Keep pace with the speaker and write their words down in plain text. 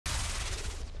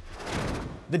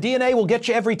The DNA will get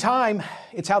you every time.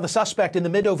 It's how the suspect in the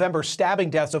mid-November stabbing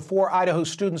deaths of 4 Idaho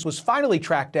students was finally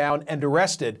tracked down and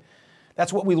arrested.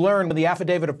 That's what we learned when the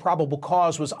affidavit of probable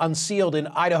cause was unsealed in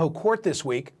Idaho court this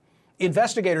week.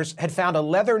 Investigators had found a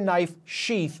leather knife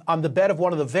sheath on the bed of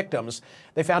one of the victims.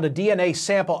 They found a DNA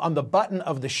sample on the button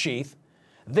of the sheath.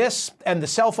 This and the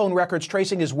cell phone records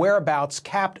tracing his whereabouts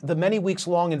capped the many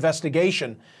weeks-long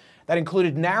investigation that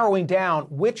included narrowing down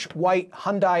which white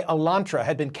Hyundai Elantra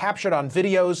had been captured on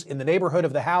videos in the neighborhood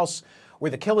of the house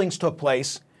where the killings took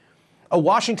place. A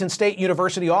Washington State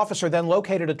University officer then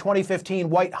located a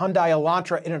 2015 white Hyundai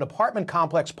Elantra in an apartment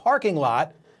complex parking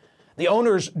lot. The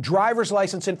owner's driver's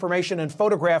license information and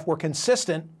photograph were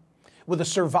consistent with a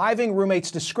surviving roommate's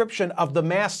description of the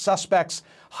masked suspect's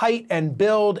height and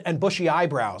build and bushy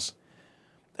eyebrows.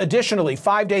 Additionally,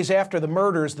 5 days after the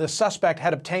murders, the suspect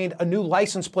had obtained a new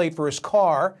license plate for his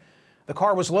car. The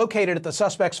car was located at the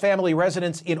suspect's family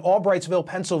residence in Albrightsville,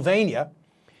 Pennsylvania.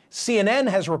 CNN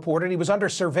has reported he was under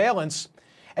surveillance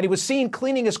and he was seen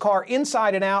cleaning his car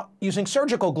inside and out using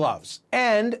surgical gloves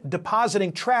and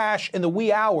depositing trash in the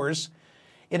wee hours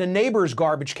in a neighbor's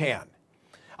garbage can.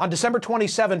 On December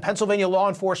 27, Pennsylvania law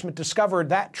enforcement discovered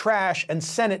that trash and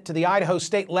sent it to the Idaho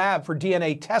State Lab for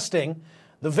DNA testing.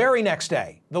 The very next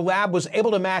day, the lab was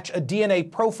able to match a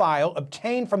DNA profile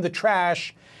obtained from the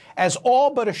trash as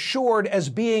all but assured as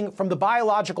being from the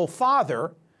biological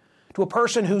father to a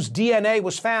person whose DNA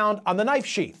was found on the knife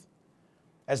sheath.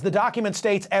 As the document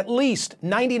states, at least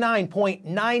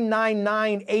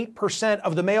 99.9998%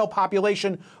 of the male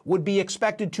population would be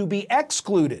expected to be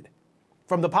excluded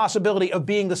from the possibility of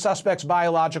being the suspect's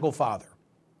biological father.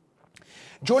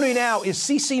 Joining me now is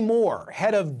CeCe Moore,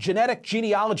 head of genetic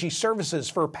genealogy services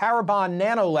for Parabon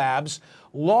Nanolabs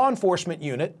Law Enforcement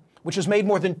Unit, which has made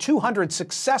more than 200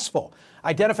 successful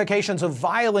identifications of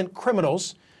violent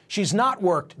criminals. She's not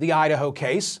worked the Idaho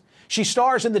case. She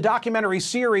stars in the documentary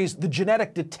series The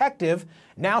Genetic Detective,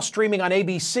 now streaming on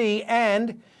ABC,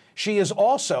 and she has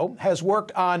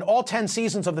worked on all 10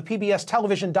 seasons of the PBS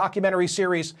television documentary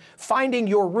series Finding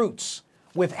Your Roots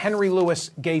with Henry Louis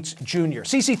Gates Jr.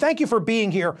 CeCe, thank you for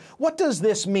being here. What does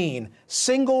this mean,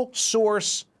 single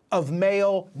source of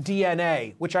male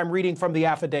DNA, which I'm reading from the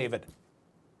affidavit?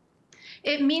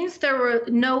 It means there were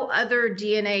no other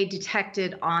DNA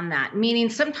detected on that, meaning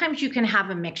sometimes you can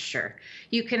have a mixture.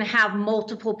 You can have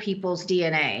multiple people's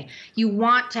DNA. You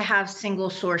want to have single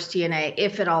source DNA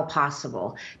if at all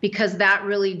possible, because that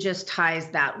really just ties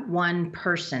that one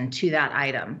person to that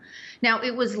item. Now,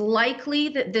 it was likely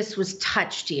that this was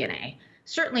touch DNA.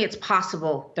 Certainly it's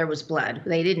possible there was blood.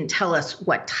 They didn't tell us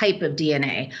what type of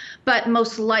DNA, but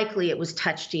most likely it was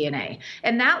touch DNA.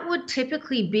 And that would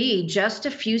typically be just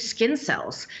a few skin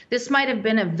cells. This might have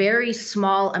been a very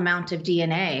small amount of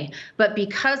DNA, but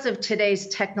because of today's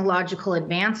technological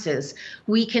advances,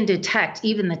 we can detect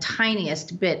even the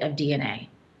tiniest bit of DNA.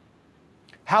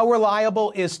 How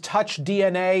reliable is touch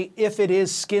DNA if it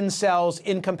is skin cells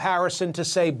in comparison to,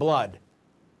 say, blood?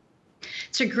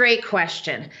 It's a great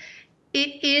question.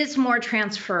 It is more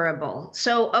transferable.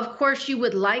 So, of course, you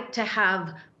would like to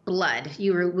have blood.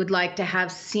 You would like to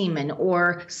have semen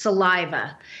or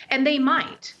saliva, and they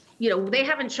might. They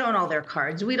haven't shown all their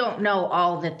cards. We don't know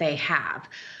all that they have.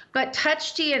 But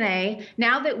touch DNA,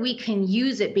 now that we can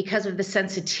use it because of the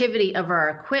sensitivity of our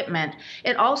equipment,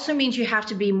 it also means you have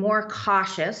to be more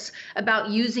cautious about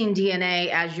using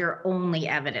DNA as your only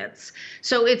evidence.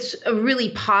 So it's a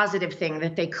really positive thing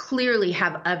that they clearly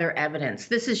have other evidence.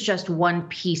 This is just one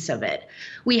piece of it.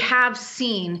 We have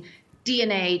seen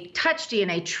touch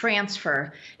DNA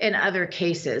transfer in other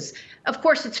cases. Of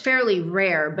course, it's fairly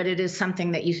rare, but it is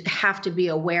something that you have to be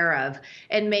aware of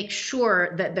and make sure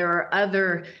that there are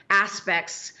other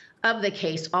aspects of the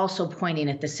case also pointing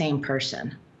at the same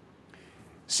person.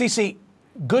 CeCe,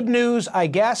 good news, I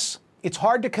guess. It's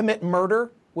hard to commit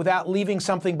murder without leaving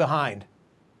something behind.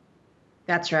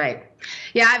 That's right.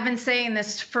 Yeah, I've been saying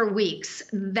this for weeks.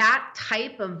 That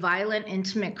type of violent,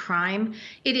 intimate crime,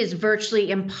 it is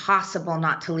virtually impossible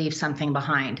not to leave something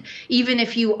behind, even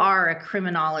if you are a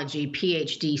criminology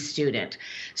PhD student.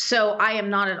 So I am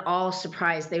not at all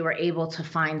surprised they were able to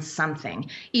find something.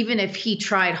 Even if he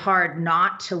tried hard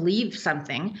not to leave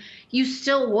something, you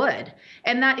still would.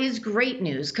 And that is great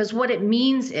news, because what it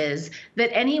means is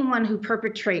that anyone who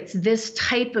perpetrates this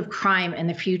type of crime in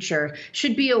the future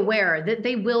should be aware that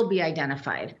they will be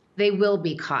identified. They will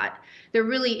be caught. There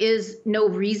really is no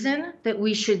reason that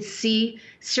we should see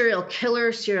serial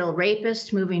killers, serial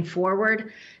rapists moving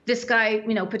forward. this guy,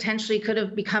 potentially could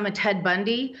have become a Ted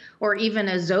Bundy or even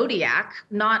a Zodiac,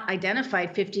 not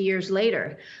identified 50 years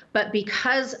later. But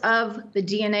because of the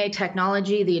DNA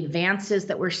technology, the advances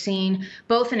that we're seeing,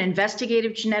 both in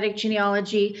investigative genetic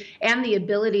genealogy and the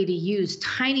ability to use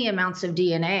tiny amounts of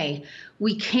DNA,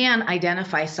 we can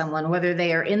identify someone, whether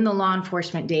they are in the law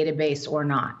enforcement database or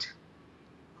not.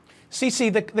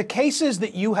 CeCe, the cases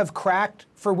that you have cracked,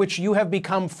 for which you have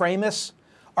become famous,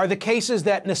 are the cases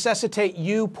that necessitate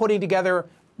you putting together,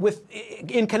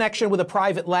 in connection with a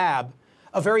private lab,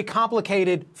 a very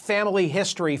complicated family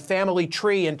history, family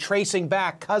tree, and tracing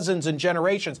back cousins and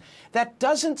generations. That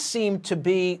doesn't seem to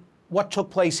be what took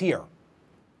place here.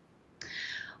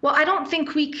 Well, I don't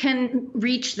think we can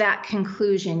reach that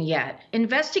conclusion yet.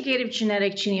 Investigative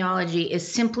genetic genealogy is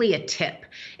simply a tip.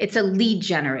 It's a lead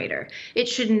generator. It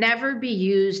should never be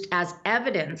used as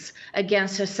evidence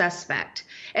against a suspect.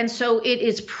 And so it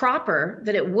is proper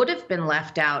that it would have been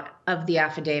left out of the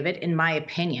affidavit, in my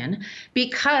opinion,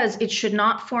 because it should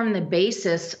not form the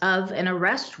basis of an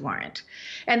arrest warrant.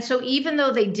 And so even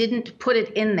though they didn't put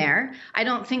it in there, I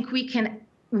don't think we can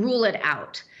rule it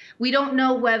out. We don't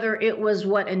know whether it was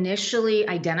what initially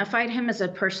identified him as a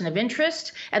person of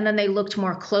interest, and then they looked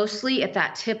more closely at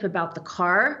that tip about the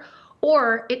car,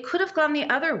 or it could have gone the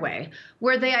other way,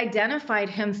 where they identified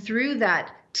him through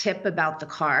that tip about the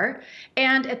car,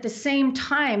 and at the same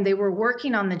time they were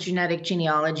working on the genetic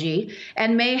genealogy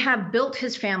and may have built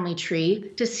his family tree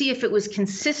to see if it was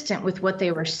consistent with what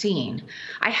they were seeing.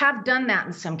 I have done that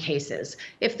in some cases.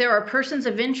 If there are persons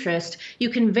of interest,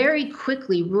 you can very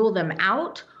quickly rule them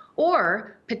out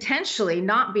or potentially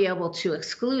not be able to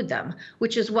exclude them,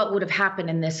 which is what would have happened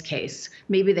in this case.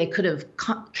 Maybe they could have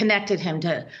connected him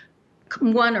to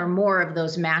one or more of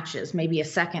those matches, maybe a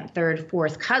second, third,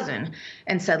 fourth cousin,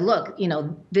 and said, look,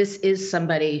 this is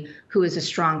somebody who is a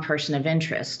strong person of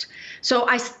interest. So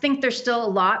I think there's still a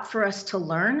lot for us to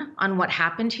learn on what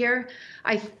happened here.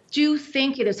 I do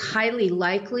think it is highly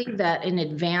likely that an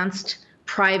advanced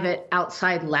private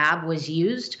outside lab was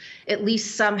used, at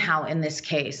least somehow in this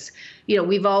case.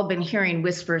 We've all been hearing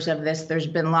whispers of this. There's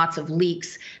been lots of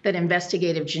leaks that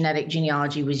investigative genetic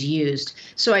genealogy was used.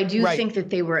 So I do think that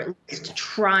they were at least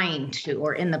trying to,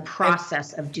 or in the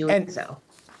process of doing so.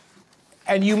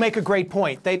 And you make a great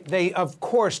point. They, of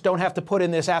course, don't have to put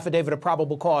in this affidavit of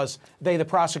probable cause. They, the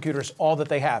prosecutors, all that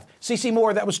they have. CeCe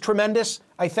Moore, that was tremendous.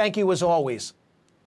 I thank you as always.